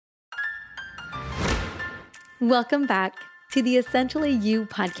Welcome back to the Essentially You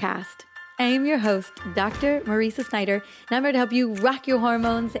podcast. I am your host, Dr. Marisa Snyder, and I'm here to help you rock your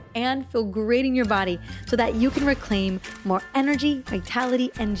hormones and feel great in your body so that you can reclaim more energy,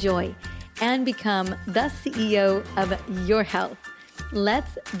 vitality, and joy and become the CEO of your health.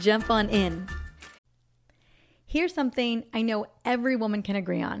 Let's jump on in. Here's something I know every woman can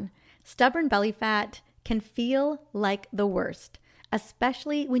agree on. Stubborn belly fat can feel like the worst,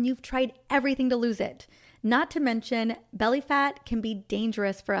 especially when you've tried everything to lose it. Not to mention, belly fat can be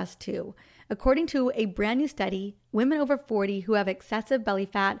dangerous for us too. According to a brand new study, women over 40 who have excessive belly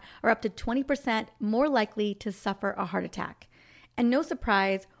fat are up to 20% more likely to suffer a heart attack. And no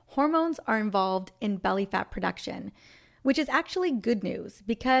surprise, hormones are involved in belly fat production, which is actually good news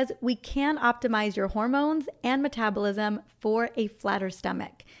because we can optimize your hormones and metabolism for a flatter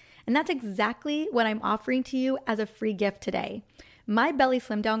stomach. And that's exactly what I'm offering to you as a free gift today. My Belly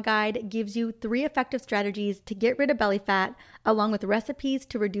Slim Down Guide gives you 3 effective strategies to get rid of belly fat, along with recipes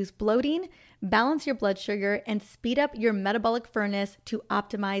to reduce bloating, balance your blood sugar, and speed up your metabolic furnace to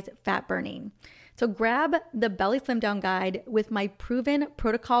optimize fat burning. So grab the Belly Slim Down Guide with my proven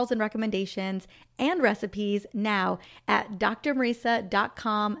protocols and recommendations and recipes now at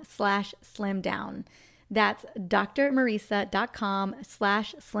drmarisa.com/slimdown. That's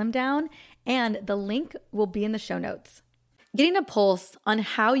drmarisa.com/slimdown, and the link will be in the show notes. Getting a pulse on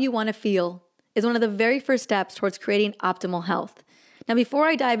how you want to feel is one of the very first steps towards creating optimal health. Now, before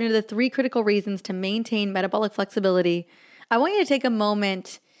I dive into the 3 critical reasons to maintain metabolic flexibility, I want you to take a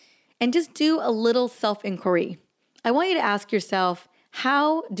moment and just do a little self-inquiry. I want you to ask yourself,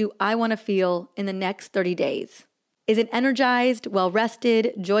 how do I want to feel in the next 30 days? Is it energized,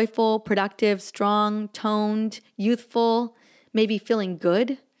 well-rested, joyful, productive, strong, toned, youthful, maybe feeling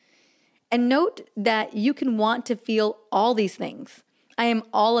good? And note that you can want to feel all these things. I am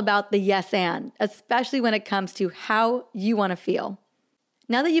all about the yes and, especially when it comes to how you want to feel.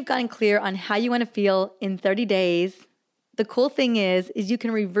 Now that you've gotten clear on how you want to feel in 30 days, the cool thing is you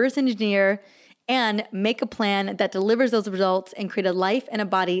can reverse engineer and make a plan that delivers those results and create a life and a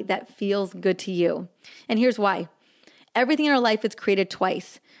body that feels good to you. And here's why. Everything in our life is created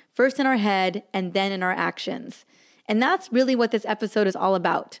twice, first in our head and then in our actions. And that's really what this episode is all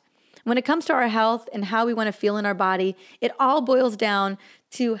about. When it comes to our health and how we want to feel in our body, it all boils down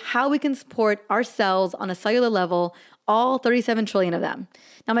to how we can support our cells on a cellular level, all 37 trillion of them.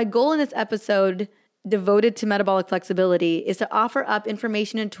 Now, my goal in this episode devoted to metabolic flexibility is to offer up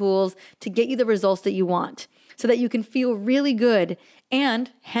information and tools to get you the results that you want so that you can feel really good and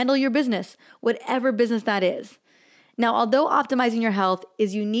handle your business, whatever business that is. Now, although optimizing your health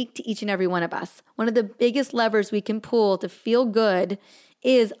is unique to each and every one of us, one of the biggest levers we can pull to feel good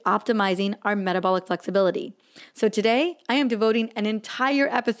is optimizing our metabolic flexibility. So today, I am devoting an entire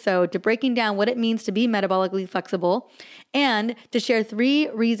episode to breaking down what it means to be metabolically flexible and to share 3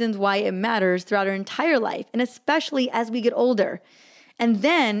 reasons why it matters throughout our entire life, and especially as we get older. And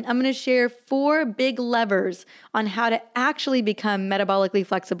then I'm going to share 4 big levers on how to actually become metabolically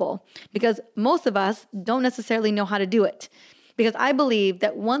flexible, because most of us don't necessarily know how to do it. Because I believe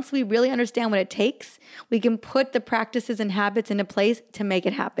that once we really understand what it takes, we can put the practices and habits into place to make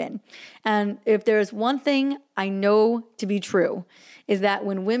it happen. And if there's one thing I know to be true, is that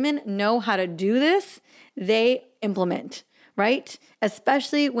when women know how to do this, they implement, right?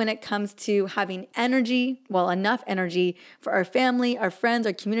 Especially when it comes to having energy, enough energy for our family, our friends,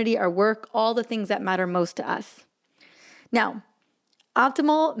 our community, our work, all the things that matter most to us. Now,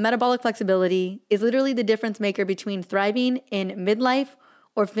 optimal metabolic flexibility is literally the difference maker between thriving in midlife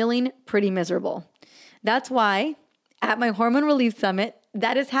or feeling pretty miserable. That's why at my Hormone Relief Summit,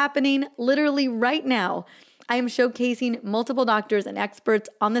 that is happening literally right now, I am showcasing multiple doctors and experts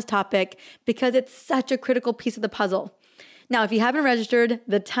on this topic because it's such a critical piece of the puzzle. Now, if you haven't registered,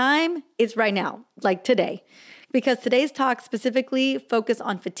 the time is right now, like today. Because today's talks specifically focus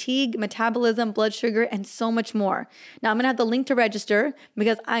on fatigue, metabolism, blood sugar, and so much more. Now, I'm going to have the link to register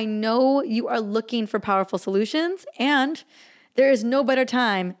because I know you are looking for powerful solutions, and there is no better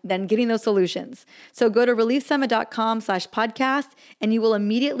time than getting those solutions. So go to reliefsummit.com/podcast, and you will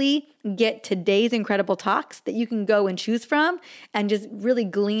immediately get today's incredible talks that you can go and choose from and just really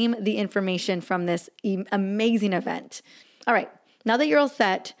glean the information from this amazing event. All right, now that you're all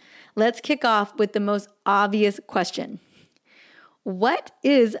set, let's kick off with the most obvious question. What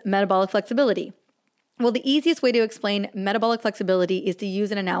is metabolic flexibility? Well, the easiest way to explain metabolic flexibility is to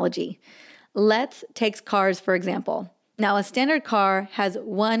use an analogy. Let's take cars, for example. Now, a standard car has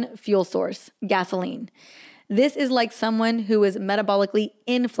one fuel source, gasoline. This is like someone who is metabolically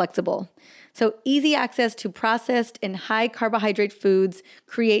inflexible. So easy access to processed and high carbohydrate foods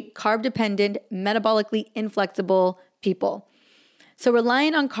create carb-dependent, metabolically inflexible people. So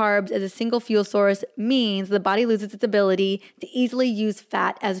relying on carbs as a single fuel source means the body loses its ability to easily use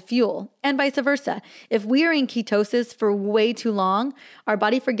fat as fuel, and vice versa. If we are in ketosis for way too long, our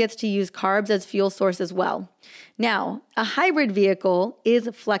body forgets to use carbs as fuel source as well. Now, a hybrid vehicle is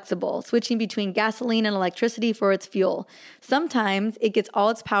flexible, switching between gasoline and electricity for its fuel. Sometimes it gets all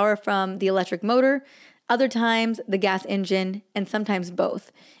its power from the electric motor, other times the gas engine, and sometimes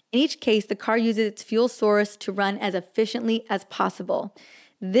both. In each case, the car uses its fuel source to run as efficiently as possible.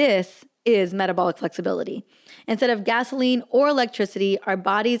 This is metabolic flexibility. Instead of gasoline or electricity, our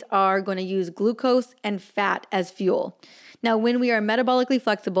bodies are going to use glucose and fat as fuel. Now, when we are metabolically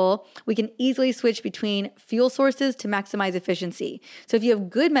flexible, we can easily switch between fuel sources to maximize efficiency. So if you have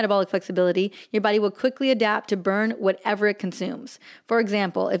good metabolic flexibility, your body will quickly adapt to burn whatever it consumes. For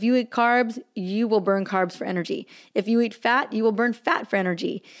example, if you eat carbs, you will burn carbs for energy. If you eat fat, you will burn fat for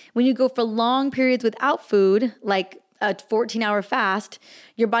energy. When you go for long periods without food, like a 14-hour fast,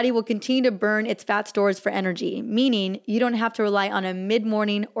 your body will continue to burn its fat stores for energy, meaning you don't have to rely on a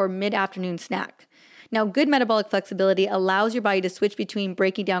mid-morning or mid-afternoon snack. Now, good metabolic flexibility allows your body to switch between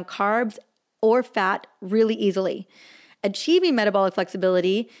breaking down carbs or fat really easily. Achieving metabolic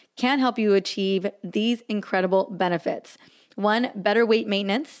flexibility can help you achieve these incredible benefits. 1, better weight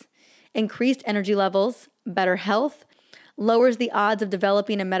maintenance, increased energy levels, better health, lowers the odds of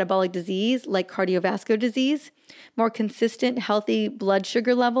developing a metabolic disease like cardiovascular disease, more consistent, healthy blood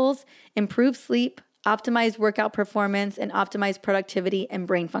sugar levels, improved sleep, optimized workout performance, and optimized productivity and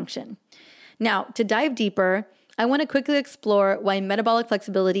brain function. Now, to dive deeper, I want to quickly explore why metabolic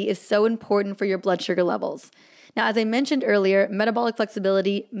flexibility is so important for your blood sugar levels. Now, as I mentioned earlier, metabolic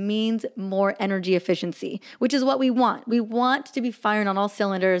flexibility means more energy efficiency, which is what we want. We want to be firing on all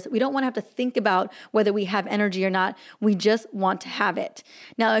cylinders. We don't want to have to think about whether we have energy or not. We just want to have it.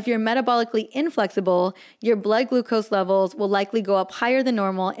 Now, if you're metabolically inflexible, your blood glucose levels will likely go up higher than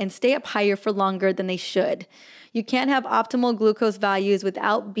normal and stay up higher for longer than they should. You can't have optimal glucose values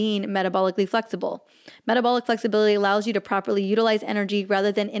without being metabolically flexible. Metabolic flexibility allows you to properly utilize energy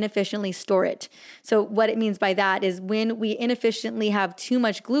rather than inefficiently store it. So what it means by that is when we inefficiently have too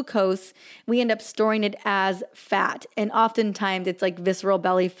much glucose, we end up storing it as fat. And oftentimes it's like visceral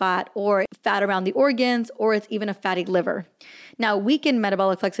belly fat or fat around the organs, or it's even a fatty liver. Now, weakened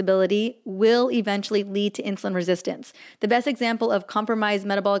metabolic flexibility will eventually lead to insulin resistance. The best example of compromised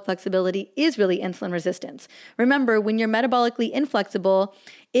metabolic flexibility is really insulin resistance. Remember, when you're metabolically inflexible,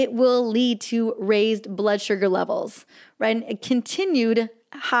 it will lead to raised blood sugar levels, right? And continued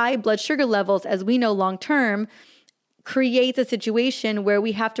high blood sugar levels, as we know long term, creates a situation where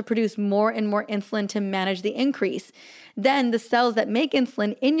we have to produce more and more insulin to manage the increase. Then the cells that make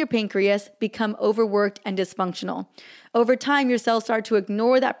insulin in your pancreas become overworked and dysfunctional. Over time, your cells start to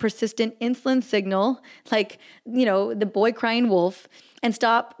ignore that persistent insulin signal, like, the boy crying wolf, and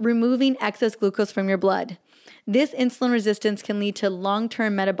stop removing excess glucose from your blood. This insulin resistance can lead to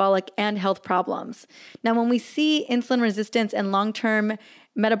long-term metabolic and health problems. Now, when we see insulin resistance and long-term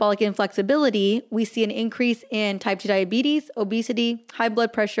metabolic inflexibility, we see an increase in type 2 diabetes, obesity, high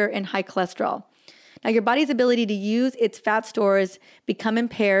blood pressure, and high cholesterol. Now, your body's ability to use its fat stores become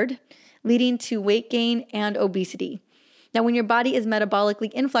impaired, leading to weight gain and obesity. Now, when your body is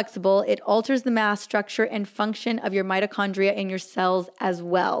metabolically inflexible, it alters the mass, structure, and function of your mitochondria in your cells as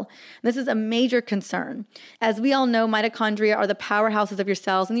well. This is a major concern. As we all know, mitochondria are the powerhouses of your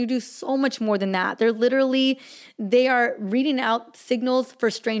cells, and you do so much more than that. They are reading out signals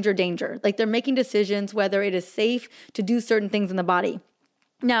for stranger danger. Like they're making decisions whether it is safe to do certain things in the body.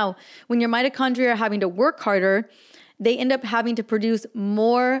 Now, when your mitochondria are having to work harder, they end up having to produce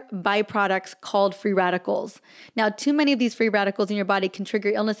more byproducts called free radicals. Now, too many of these free radicals in your body can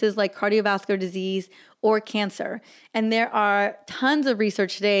trigger illnesses like cardiovascular disease or cancer. And there are tons of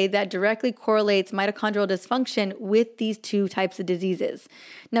research today that directly correlates mitochondrial dysfunction with these two types of diseases.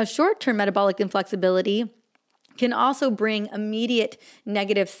 Now, short-term metabolic inflexibility can also bring immediate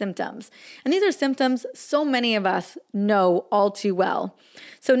negative symptoms. And these are symptoms so many of us know all too well.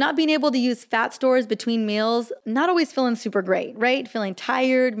 So not being able to use fat stores between meals, not always feeling super great, right? Feeling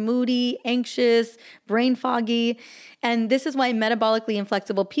tired, moody, anxious, brain foggy. And this is why metabolically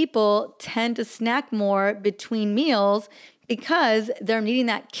inflexible people tend to snack more between meals because they're needing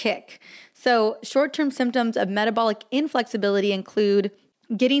that kick. So short-term symptoms of metabolic inflexibility include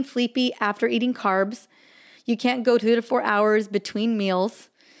getting sleepy after eating carbs. You can't go 2 to 4 hours between meals.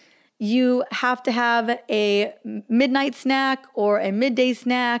 You have to have a midnight snack or a midday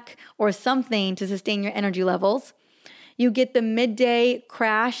snack or something to sustain your energy levels. You get the midday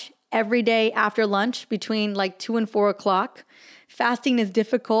crash every day after lunch between like 2 and 4 o'clock. Fasting is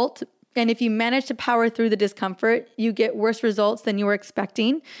difficult. And if you manage to power through the discomfort, you get worse results than you were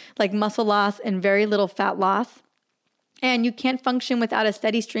expecting, like muscle loss and very little fat loss. And you can't function without a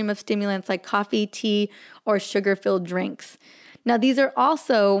steady stream of stimulants like coffee, tea, or sugar-filled drinks. Now, these are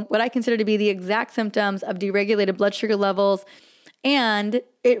also what I consider to be the exact symptoms of deregulated blood sugar levels, and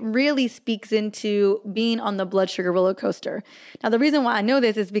it really speaks into being on the blood sugar roller coaster. Now, the reason why I know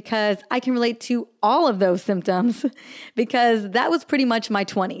this is because I can relate to all of those symptoms because that was pretty much my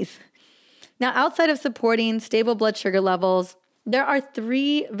 20s. Now, outside of supporting stable blood sugar levels, there are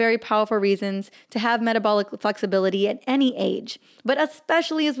 3 very powerful reasons to have metabolic flexibility at any age, but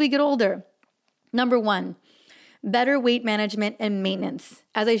especially as we get older. Number 1, better weight management and maintenance.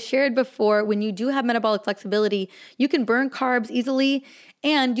 As I shared before, when you do have metabolic flexibility, you can burn carbs easily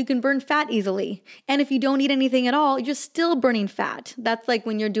and you can burn fat easily. And if you don't eat anything at all, you're still burning fat. That's like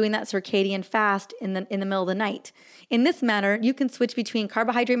when you're doing that circadian fast in the middle of the night. In this manner, you can switch between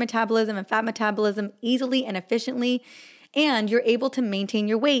carbohydrate metabolism and fat metabolism easily and efficiently, and you're able to maintain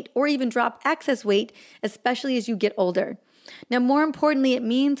your weight or even drop excess weight, especially as you get older. Now, more importantly, it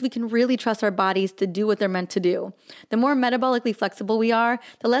means we can really trust our bodies to do what they're meant to do. The more metabolically flexible we are,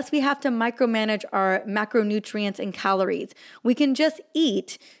 the less we have to micromanage our macronutrients and calories. We can just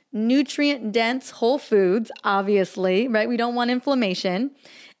eat nutrient-dense whole foods, obviously, right? We don't want inflammation.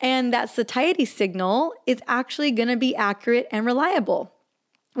 And that satiety signal is actually going to be accurate and reliable,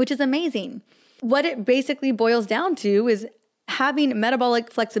 which is amazing. What it basically boils down to is having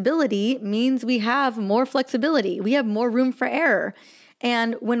metabolic flexibility means we have more flexibility. We have more room for error.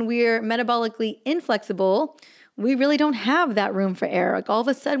 And when we're metabolically inflexible, we really don't have that room for error. Like all of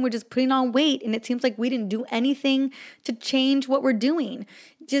a sudden, we're just putting on weight and it seems like we didn't do anything to change what we're doing.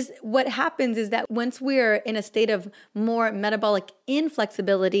 Just what happens is that once we're in a state of more metabolic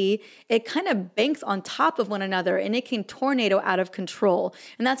inflexibility, it kind of banks on top of one another and it can tornado out of control.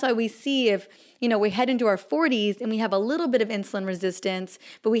 And that's why we see if, we head into our 40s and we have a little bit of insulin resistance,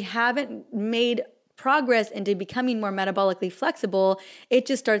 but we haven't made progress into becoming more metabolically flexible, it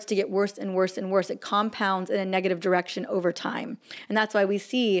just starts to get worse and worse and worse. It compounds in a negative direction over time. And that's why we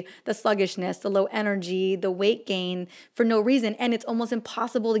see the sluggishness, the low energy, the weight gain for no reason. And it's almost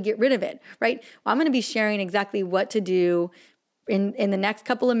impossible to get rid of it, right? Well, I'm going to be sharing exactly what to do in the next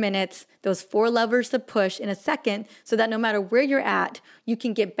couple of minutes, those 4 levers to push in a second, so that no matter where you're at, you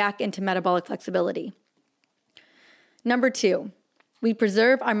can get back into metabolic flexibility. Number 2, we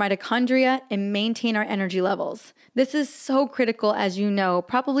preserve our mitochondria and maintain our energy levels. This is so critical, as you know.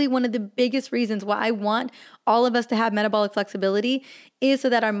 Probably one of the biggest reasons why I want all of us to have metabolic flexibility is so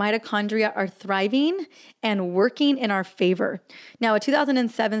that our mitochondria are thriving and working in our favor. Now, a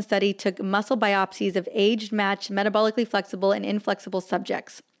 2007 study took muscle biopsies of age-matched, metabolically flexible and inflexible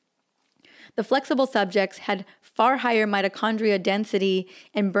subjects. The flexible subjects had far higher mitochondria density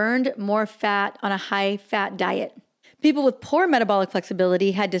and burned more fat on a high-fat diet. People with poor metabolic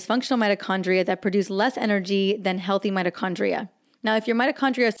flexibility had dysfunctional mitochondria that produced less energy than healthy mitochondria. Now, if your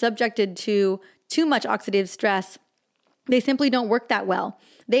mitochondria are subjected to too much oxidative stress, they simply don't work that well.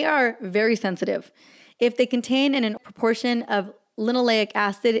 They are very sensitive. If they contain a proportion of linoleic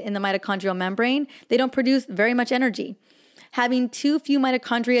acid in the mitochondrial membrane, they don't produce very much energy. Having too few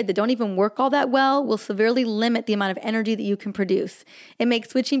mitochondria that don't even work all that well will severely limit the amount of energy that you can produce. It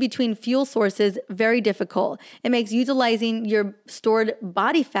makes switching between fuel sources very difficult. It makes utilizing your stored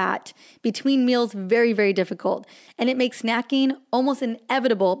body fat between meals very, very difficult. And it makes snacking almost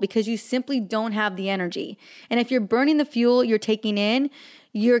inevitable because you simply don't have the energy. And if you're burning the fuel you're taking in,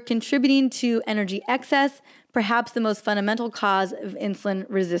 you're contributing to energy excess, perhaps the most fundamental cause of insulin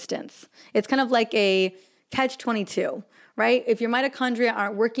resistance. It's kind of like a catch-22. Right? If your mitochondria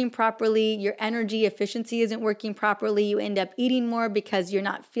aren't working properly, your energy efficiency isn't working properly, you end up eating more because you're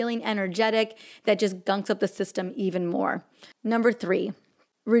not feeling energetic. That just gunks up the system even more. Number 3,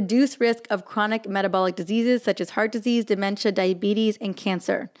 reduce risk of chronic metabolic diseases such as heart disease, dementia, diabetes, and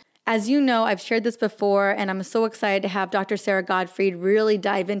cancer. As you know, I've shared this before, and I'm so excited to have Dr. Sarah Gottfried really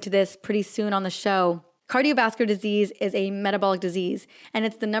dive into this pretty soon on the show. Cardiovascular disease is a metabolic disease, and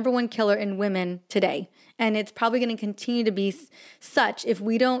it's the number 1 killer in women today. And it's probably going to continue to be such if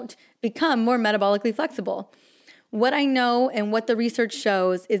we don't become more metabolically flexible. What I know and what the research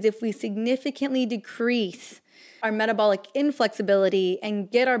shows is if we significantly decrease our metabolic inflexibility and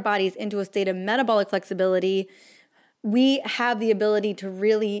get our bodies into a state of metabolic flexibility, we have the ability to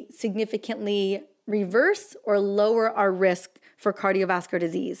really significantly reverse or lower our risk for cardiovascular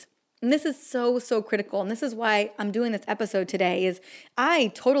disease. And this is so, so critical. And this is why I'm doing this episode today is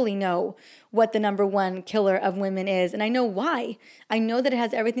I totally know what the number one killer of women is. And I know why. I know that it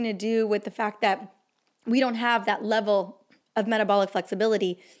has everything to do with the fact that we don't have that level of metabolic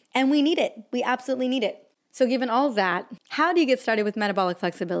flexibility, and we need it. We absolutely need it. So given all of that, how do you get started with metabolic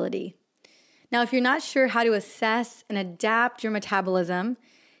flexibility? Now, if you're not sure how to assess and adapt your metabolism,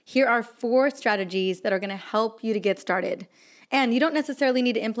 here are 4 strategies that are going to help you to get started. And you don't necessarily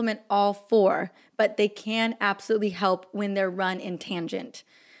need to implement all 4, but they can absolutely help when they're run in tangent.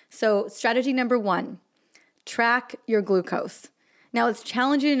 So strategy number 1, track your glucose. Now, it's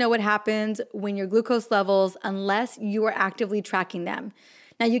challenging to know what happens when your glucose levels unless you are actively tracking them.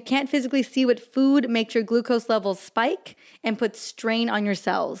 Now, you can't physically see what food makes your glucose levels spike and put strain on your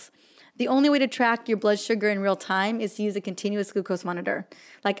cells. The only way to track your blood sugar in real time is to use a continuous glucose monitor,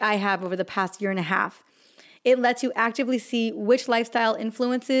 like I have over the past year and a half. It lets you actively see which lifestyle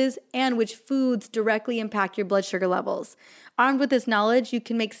influences and which foods directly impact your blood sugar levels. Armed with this knowledge, you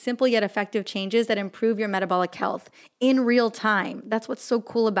can make simple yet effective changes that improve your metabolic health in real time. That's what's so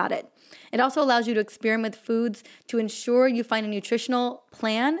cool about it. It also allows you to experiment with foods to ensure you find a nutritional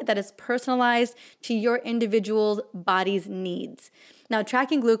plan that is personalized to your individual body's needs. Now,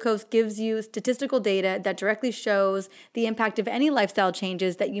 tracking glucose gives you statistical data that directly shows the impact of any lifestyle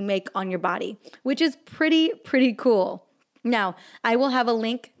changes that you make on your body, which is pretty cool. Now, I will have a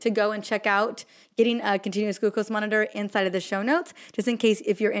link to go and check out getting a continuous glucose monitor inside of the show notes, just in case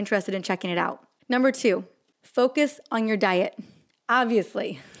if you're interested in checking it out. Number 2, focus on your diet.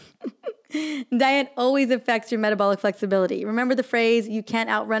 Obviously, diet always affects your metabolic flexibility. Remember the phrase, you can't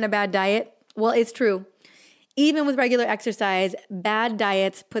outrun a bad diet? Well, it's true. Even with regular exercise, bad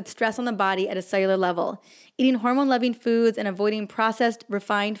diets put stress on the body at a cellular level. Eating hormone-loving foods and avoiding processed,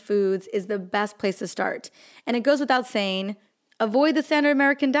 refined foods is the best place to start. And it goes without saying, avoid the standard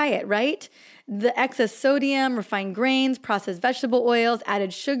American diet, right? The excess sodium, refined grains, processed vegetable oils,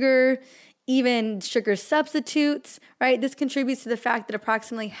 added sugar, even sugar substitutes, right? This contributes to the fact that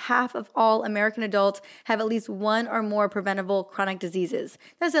approximately half of all American adults have at least one or more preventable chronic diseases.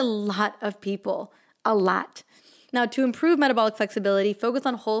 That's a lot of people. A lot. Now, to improve metabolic flexibility, focus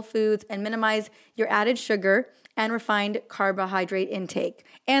on whole foods and minimize your added sugar and refined carbohydrate intake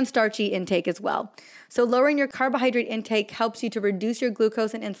and starchy intake as well. So lowering your carbohydrate intake helps you to reduce your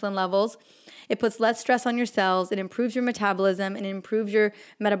glucose and insulin levels. It puts less stress on your cells, it improves your metabolism, and it improves your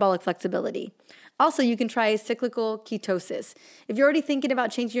metabolic flexibility. Also, you can try cyclical ketosis. If you're already thinking about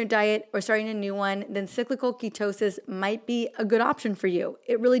changing your diet or starting a new one, then cyclical ketosis might be a good option for you.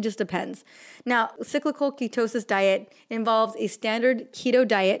 It really just depends. Now, cyclical ketosis diet involves a standard keto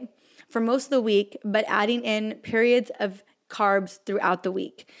diet for most of the week, but adding in periods of carbs throughout the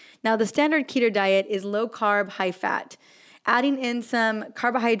week. Now, the standard keto diet is low carb, high fat. Adding in some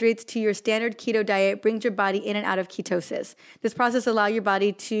carbohydrates to your standard keto diet brings your body in and out of ketosis. This process allows your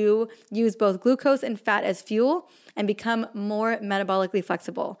body to use both glucose and fat as fuel and become more metabolically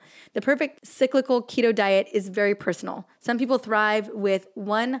flexible. The perfect cyclical keto diet is very personal. Some people thrive with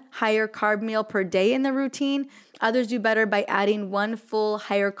one higher carb meal per day in their routine. Others do better by adding one full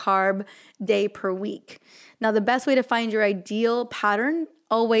higher carb day per week. Now, the best way to find your ideal pattern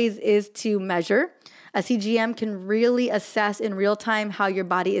always is to measure. A CGM can really assess in real time how your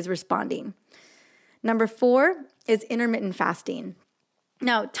body is responding. Number 4 is intermittent fasting.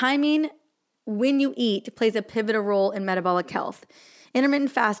 Now, timing when you eat plays a pivotal role in metabolic health.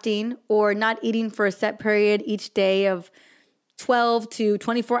 Intermittent fasting, or not eating for a set period each day of 12 to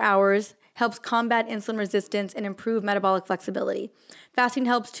 24 hours, helps combat insulin resistance and improve metabolic flexibility. Fasting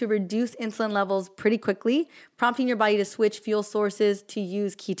helps to reduce insulin levels pretty quickly, prompting your body to switch fuel sources to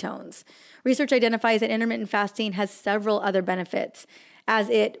use ketones. Research identifies that intermittent fasting has several other benefits, as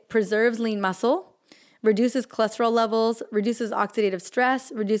it preserves lean muscle, reduces cholesterol levels, reduces oxidative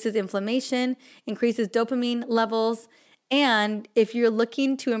stress, reduces inflammation, increases dopamine levels, and if you're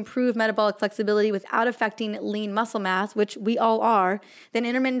looking to improve metabolic flexibility without affecting lean muscle mass, which we all are, then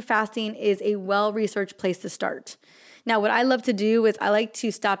intermittent fasting is a well-researched place to start. Now, what I love to do is I like to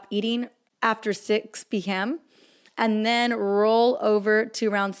stop eating after 6 p.m. and then roll over to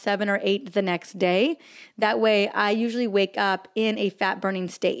around 7 or 8 the next day. That way, I usually wake up in a fat-burning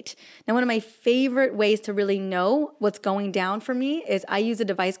state. Now, one of my favorite ways to really know what's going down for me is I use a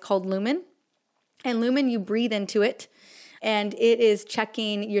device called Lumen. And Lumen, you breathe into it. and it is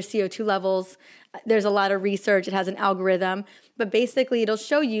checking your CO2 levels. There's a lot of research. It has an algorithm, but basically it'll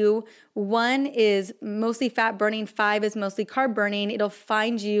show you 1 is mostly fat burning, 5 is mostly carb burning. It'll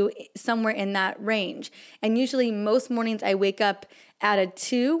find you somewhere in that range. And usually most mornings I wake up at a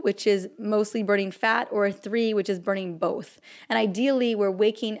 2, which is mostly burning fat, or a 3, which is burning both. And ideally we're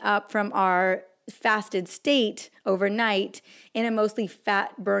waking up from our fasted state overnight in a mostly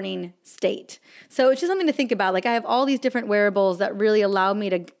fat burning state. So it's just something to think about. Like, I have all these different wearables that really allow me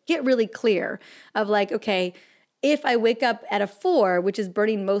to get really clear of like, okay, if I wake up at a 4, which is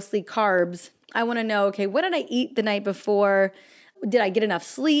burning mostly carbs, I want to know, okay, what did I eat the night before? Did I get enough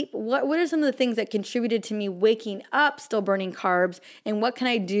sleep? What are some of the things that contributed to me waking up still burning carbs? And what can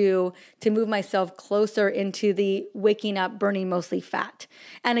I do to move myself closer into the waking up burning mostly fat?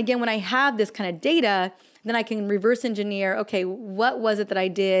 And again, when I have this kind of data, then I can reverse engineer, okay, what was it that I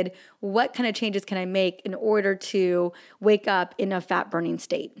did? What kind of changes can I make in order to wake up in a fat burning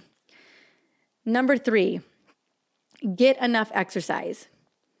state? Number 3, get enough exercise.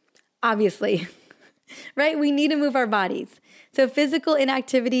 Obviously, right? We need to move our bodies. So physical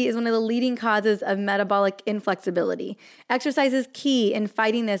inactivity is one of the leading causes of metabolic inflexibility. Exercise is key in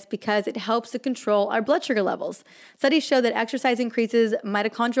fighting this because it helps to control our blood sugar levels. Studies show that exercise increases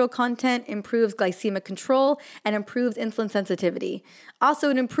mitochondrial content, improves glycemic control, and improves insulin sensitivity. Also,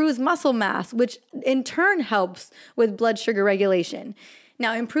 it improves muscle mass, which in turn helps with blood sugar regulation.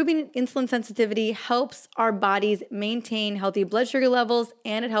 Now, improving insulin sensitivity helps our bodies maintain healthy blood sugar levels,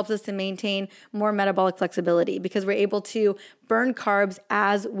 and it helps us to maintain more metabolic flexibility because we're able to burn carbs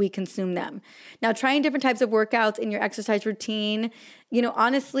as we consume them. Now, trying different types of workouts in your exercise routine,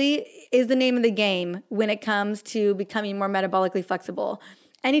 honestly, is the name of the game when it comes to becoming more metabolically flexible.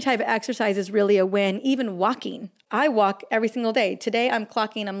 Any type of exercise is really a win, even walking. I walk every single day. Today, I'm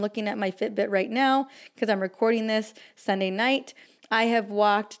looking at my Fitbit right now because I'm recording this Sunday night. I have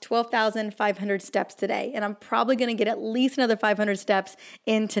walked 12,500 steps today, and I'm probably going to get at least another 500 steps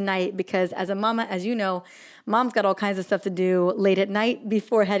in tonight because as a mama, as you know, mom's got all kinds of stuff to do late at night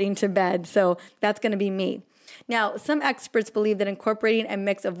before heading to bed. So that's going to be me. Now, some experts believe that incorporating a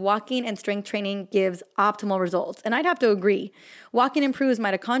mix of walking and strength training gives optimal results, and I'd have to agree. Walking improves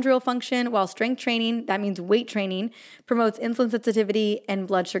mitochondrial function, while strength training, that means weight training, promotes insulin sensitivity and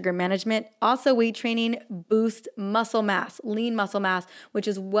blood sugar management. Also, weight training boosts muscle mass, lean muscle mass, which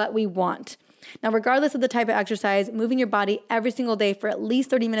is what we want. Now, regardless of the type of exercise, moving your body every single day for at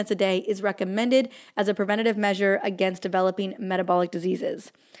least 30 minutes a day is recommended as a preventative measure against developing metabolic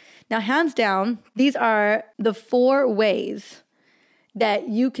diseases. Now, hands down, these are the 4 ways that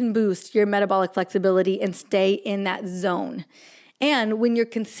you can boost your metabolic flexibility and stay in that zone. And when you're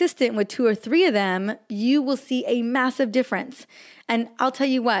consistent with 2 or 3 of them, you will see a massive difference. And I'll tell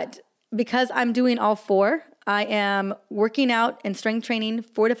you what, because I'm doing all 4, I am working out and strength training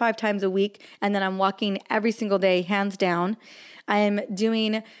 4 to 5 times a week, and then I'm walking every single day, hands down. I am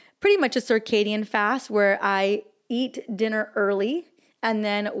doing pretty much a circadian fast where I eat dinner early and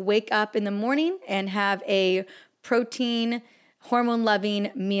then wake up in the morning and have a protein, hormone-loving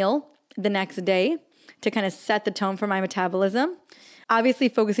meal the next day to kind of set the tone for my metabolism. Obviously,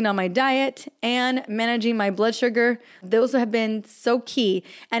 focusing on my diet and managing my blood sugar, those have been so key.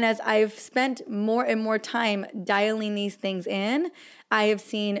 And as I've spent more and more time dialing these things in, I have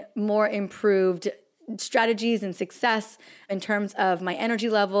seen more improved strategies and success in terms of my energy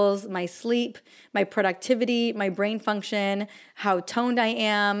levels, my sleep, my productivity, my brain function, how toned I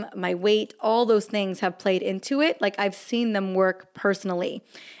am, my weight, all those things have played into it. Like, I've seen them work personally.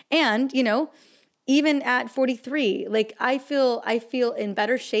 And, even at 43, like I feel in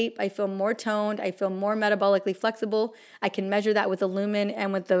better shape. I feel more toned. I feel more metabolically flexible. I can measure that with the Lumen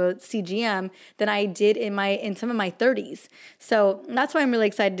and with the CGM than I did in some of my 30s. So that's why I'm really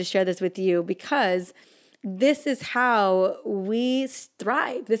excited to share this with you, because this is how we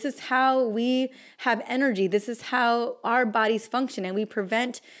thrive. This is how we have energy. This is how our bodies function, and we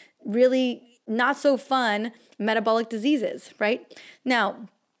prevent really not so fun metabolic diseases, right? Now,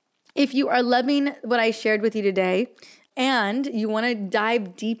 if you are loving what I shared with you today and you want to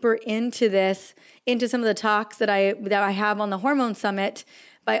dive deeper into this, into some of the talks that I have on the Hormone Summit,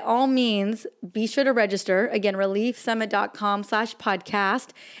 by all means, be sure to register. Again, reliefsummit.com/podcast.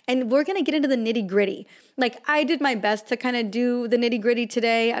 And we're going to get into the nitty gritty. Like, I did my best to kind of do the nitty gritty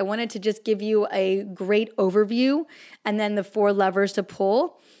today. I wanted to just give you a great overview and then the 4 levers to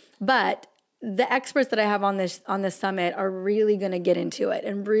pull. But the experts that I have on this summit are really going to get into it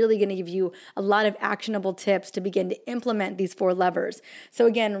and really going to give you a lot of actionable tips to begin to implement these 4 levers. So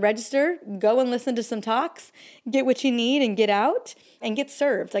again, register, go and listen to some talks, get what you need and get out and get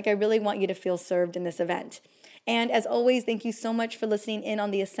served. Like, I really want you to feel served in this event. And as always, thank you so much for listening in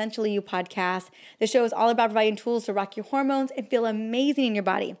on the Essentially You podcast. The show is all about providing tools to rock your hormones and feel amazing in your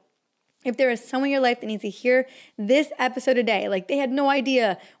body. If there is someone in your life that needs to hear this episode today, like they had no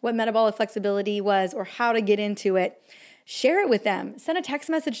idea what metabolic flexibility was or how to get into it, share it with them. Send a text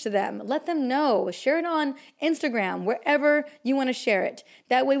message to them. Let them know. Share it on Instagram, wherever you want to share it.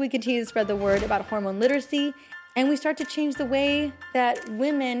 That way we continue to spread the word about hormone literacy and we start to change the way that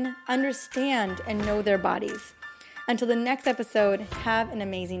women understand and know their bodies. Until the next episode, have an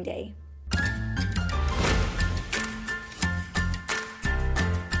amazing day.